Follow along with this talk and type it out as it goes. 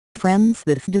Friends,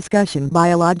 this discussion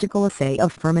biological assay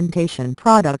of fermentation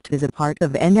product is a part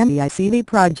of Investigator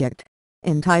project,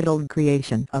 entitled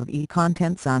Creation of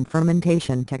E-Contents on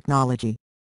Fermentation Technology.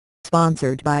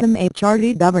 Sponsored by the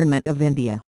MHRD Government of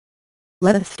India.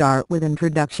 Let us start with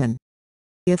introduction.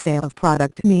 Assay of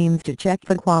product means to check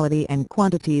the quality and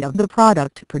quantity of the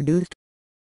product produced.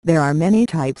 There are many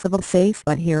types of assays,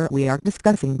 but here we are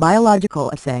discussing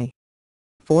biological assay.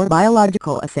 For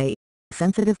biological assay,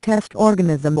 sensitive test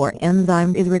organism or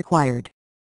enzyme is required.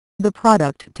 The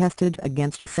product tested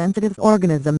against sensitive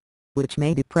organism, which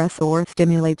may depress or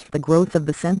stimulate the growth of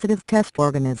the sensitive test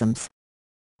organisms.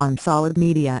 On solid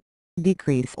media,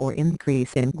 decrease or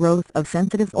increase in growth of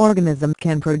sensitive organism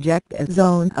can project a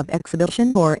zone of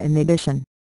exhibition or inhibition.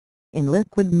 In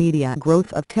liquid media,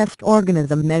 growth of test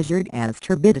organism measured as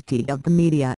turbidity of the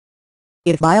media.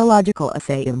 If biological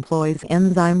assay employs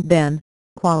enzyme, then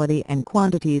quality and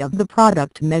quantity of the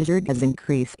product measured as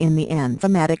increase in the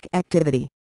enzymatic activity.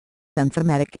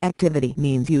 Enzymatic activity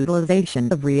means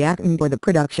utilization of reactant or the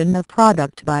production of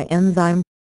product by enzyme.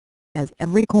 As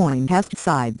every coin has two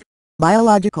sides,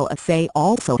 biological assay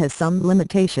also has some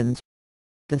limitations.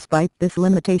 Despite this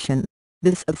limitation,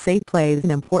 this assay plays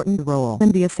an important role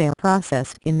in the assay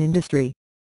process in industry.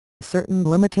 Certain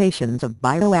limitations of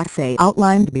bioassay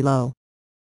outlined below.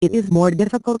 It is more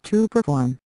difficult to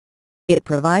perform. It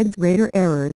provides greater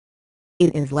errors.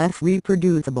 It is less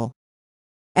reproducible.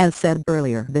 As said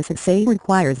earlier, this assay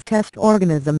requires test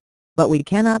organism, but we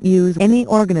cannot use any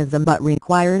organism but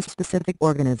requires specific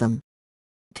organism.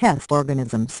 Test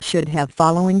organisms should have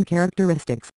following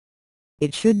characteristics.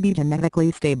 It should be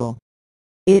genetically stable.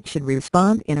 It should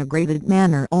respond in a graded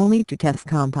manner only to test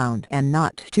compound and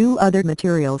not to other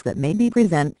materials that may be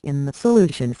present in the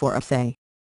solution for assay.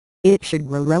 It should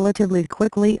grow relatively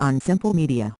quickly on simple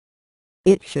media.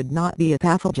 It should not be a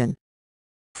pathogen.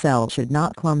 Cells should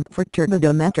not clump for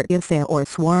turbidimetric assay or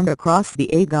swarm across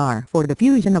the agar for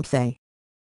diffusion assay.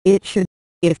 It should,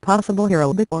 if possible,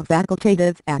 aerobic or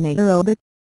facultative anaerobic.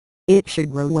 It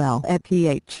should grow well at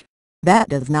pH that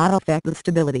does not affect the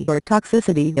stability or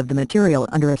toxicity of the material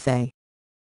under assay.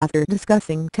 After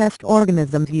discussing test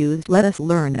organisms used, let us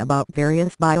learn about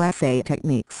various bioassay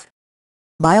techniques.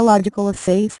 Biological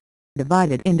assays,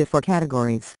 divided into 4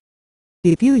 categories.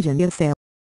 Diffusion Assay,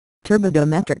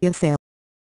 Turbidimetric Assay,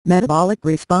 Metabolic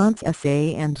Response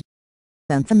Assay and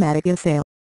Enzymatic Assay.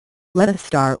 Let us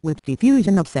start with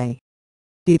Diffusion Assay.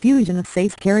 Diffusion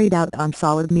assays carried out on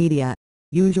solid media,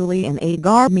 usually an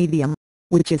agar medium,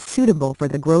 which is suitable for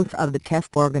the growth of the test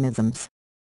organisms.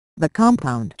 The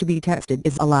compound to be tested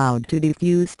is allowed to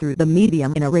diffuse through the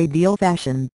medium in a radial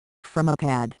fashion, from a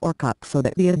pad or cup, so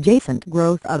that the adjacent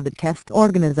growth of the test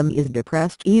organism is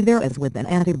depressed either as with an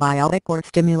antibiotic or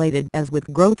stimulated as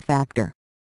with growth factor.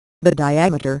 The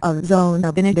diameter of zone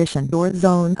of inhibition or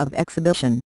zone of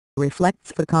exhibition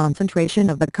reflects the concentration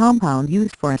of the compound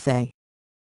used for assay.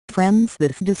 Friends,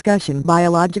 this discussion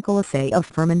biological assay of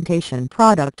fermentation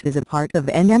product is a part of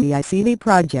Investigator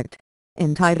project,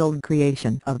 entitled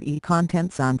Creation of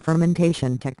E-Contents on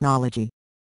Fermentation Technology.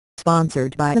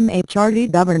 Sponsored by the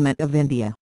MHRD Government of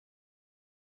India.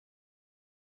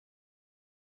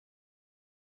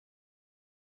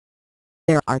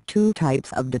 There are 2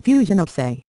 types of diffusion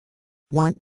assay.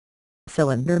 1.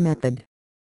 Cylinder method.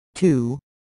 2.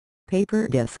 Paper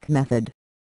disc method.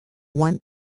 1.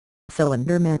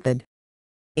 Cylinder method.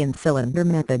 In cylinder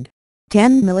method,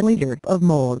 10 ml of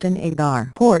molten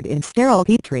agar poured in sterile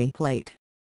petri plate.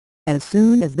 As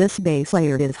soon as this base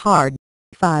layer is hard,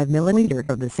 5 ml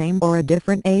of the same or a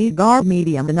different agar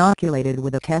medium inoculated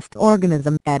with a test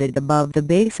organism added above the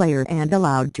base layer and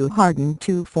allowed to harden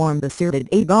to form the seared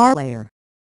agar layer.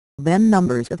 Then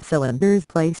numbers of cylinders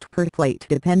placed per plate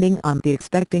depending on the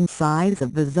expecting size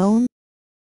of the zone.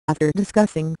 After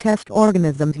discussing test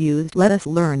organisms used, let us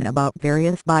learn about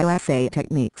various bioassay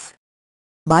techniques.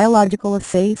 Biological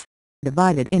assays,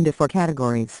 divided into 4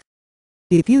 categories.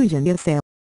 Diffusion assay,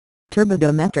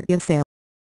 Turbidimetric assay,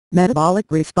 Metabolic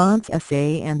response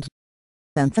assay and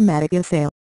Enzymatic assay.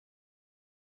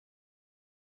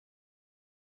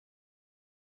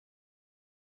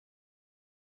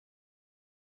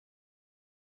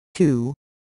 Two.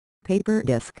 Paper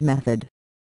disc method.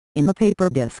 In the paper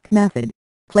disc method,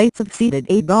 plates of seeded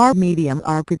agar medium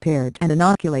are prepared and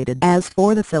inoculated as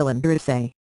for the cylinder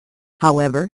assay.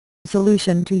 However,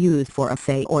 solution to use for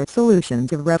assay or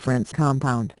solutions of reference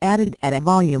compound added at a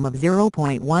volume of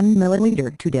 0.1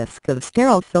 ml to disc of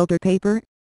sterile filter paper,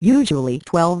 usually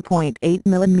 12.8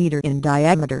 mm in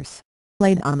diameters,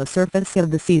 laid on the surface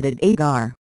of the seeded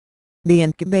agar. The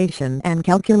incubation and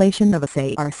calculation of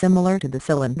assay are similar to the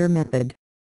cylinder method.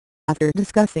 After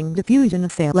discussing diffusion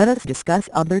assay, let us discuss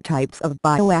other types of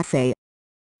bioassay.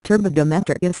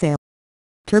 Turbidimetric assay.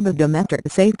 Turbidimetric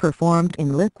assay performed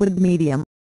in liquid medium.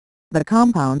 The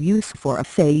compound used for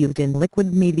assay used in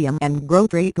liquid medium and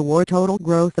growth rate or total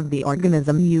growth of the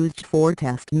organism used for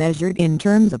test measured in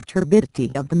terms of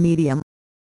turbidity of the medium.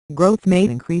 Growth may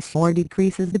increase or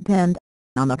decreases depend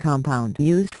on the compound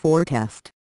used for test.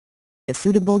 A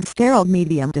suitable sterile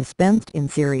medium dispensed in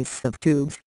series of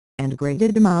tubes, and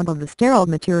graded amount of the sterile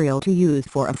material to use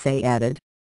for assay added.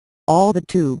 All the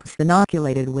tubes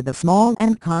inoculated with a small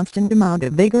and constant amount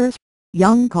of vigorous,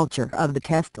 young culture of the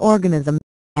test organism,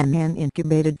 and then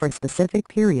incubated for specific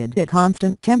period at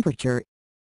constant temperature.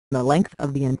 The length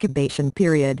of the incubation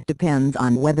period depends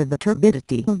on whether the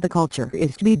turbidity of the culture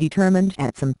is to be determined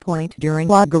at some point during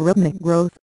logarithmic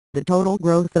growth, the total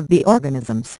growth of the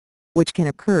organisms, which can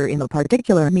occur in a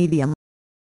particular medium.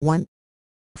 1.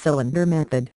 Cylinder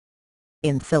method.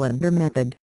 In cylinder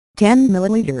method, 10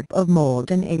 ml of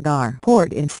molten egg are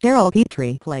poured in sterile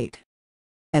Petri plate.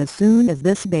 As soon as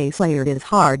this base layer is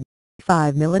hard,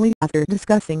 5 ml. After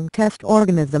discussing test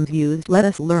organisms used, let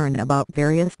us learn about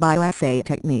various bioassay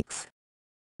techniques.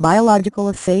 Biological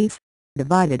assays,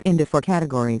 divided into 4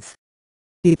 categories.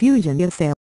 Diffusion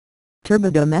assay,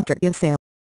 Turbidimetric assay,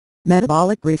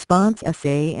 Metabolic response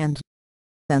assay and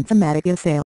Enzymatic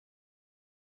assay.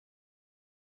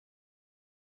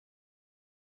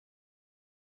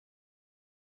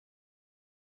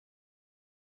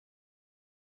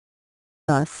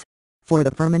 Thus, for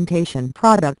the fermentation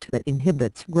product that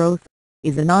inhibits growth,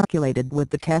 is inoculated with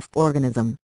the test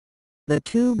organism. The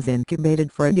tubes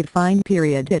incubated for a defined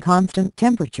period at constant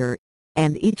temperature,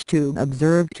 and each tube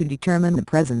observed to determine the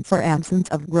presence or absence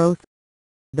of growth.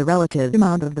 The relative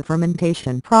amount of the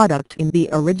fermentation product in the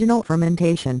original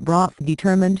fermentation broth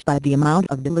determined by the amount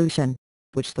of dilution,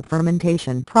 which the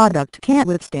fermentation product can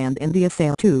withstand in the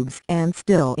assay tubes and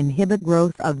still inhibit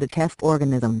growth of the test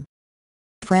organism.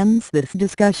 Friends, this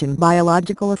discussion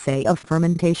biological assay of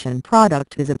fermentation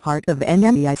product is a part of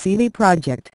Investigator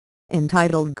project,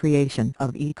 entitled Creation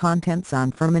of E-Contents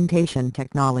on Fermentation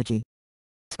Technology.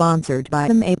 Sponsored by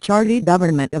the MHRD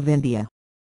Government of India.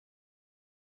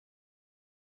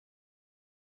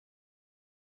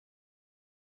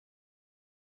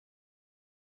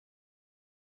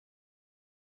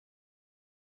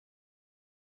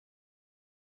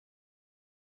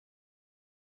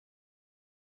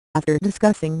 After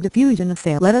discussing diffusion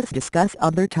assay, let us discuss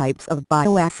other types of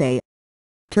bioassay.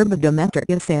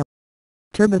 Turbidimetric assay.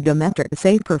 Turbidimetric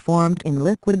assay performed in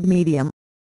liquid medium.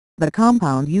 The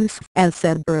compound used, as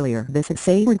said earlier, this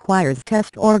assay requires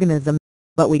test organism,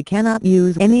 but we cannot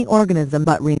use any organism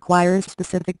but requires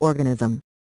specific organism.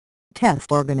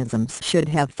 Test organisms should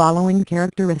have following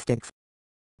characteristics.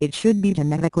 It should be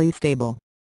genetically stable.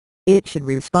 It should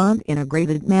respond in a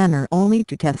graded manner only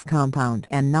to test compound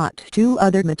and not to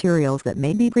other materials that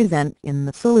may be present in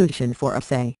the solution for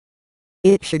assay.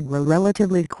 It should grow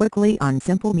relatively quickly on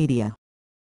simple media.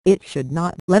 It should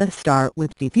not. Let us start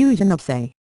with diffusion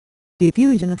assay.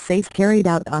 Diffusion assays carried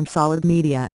out on solid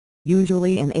media,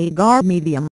 usually an agar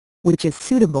medium, which is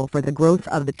suitable for the growth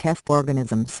of the test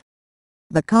organisms.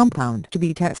 The compound to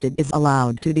be tested is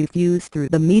allowed to diffuse through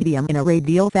the medium in a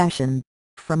radial fashion,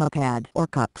 from a pad or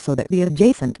cup, so that the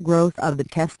adjacent growth of the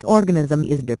test organism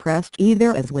is depressed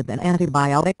either as with an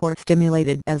antibiotic or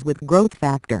stimulated as with growth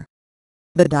factor.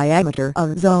 The diameter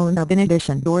of zone of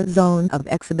inhibition or zone of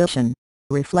exhibition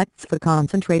reflects the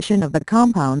concentration of the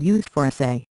compound used for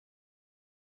assay.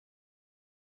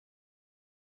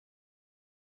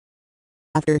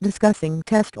 After discussing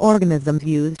test organisms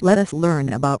used, let us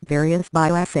learn about various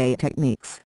bioassay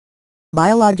techniques.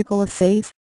 Biological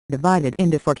assays, divided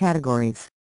into 4 categories.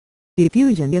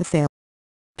 Diffusion assay,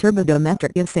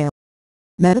 Turbidimetric assay,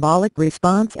 Metabolic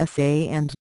response assay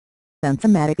and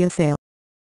Enzymatic assay.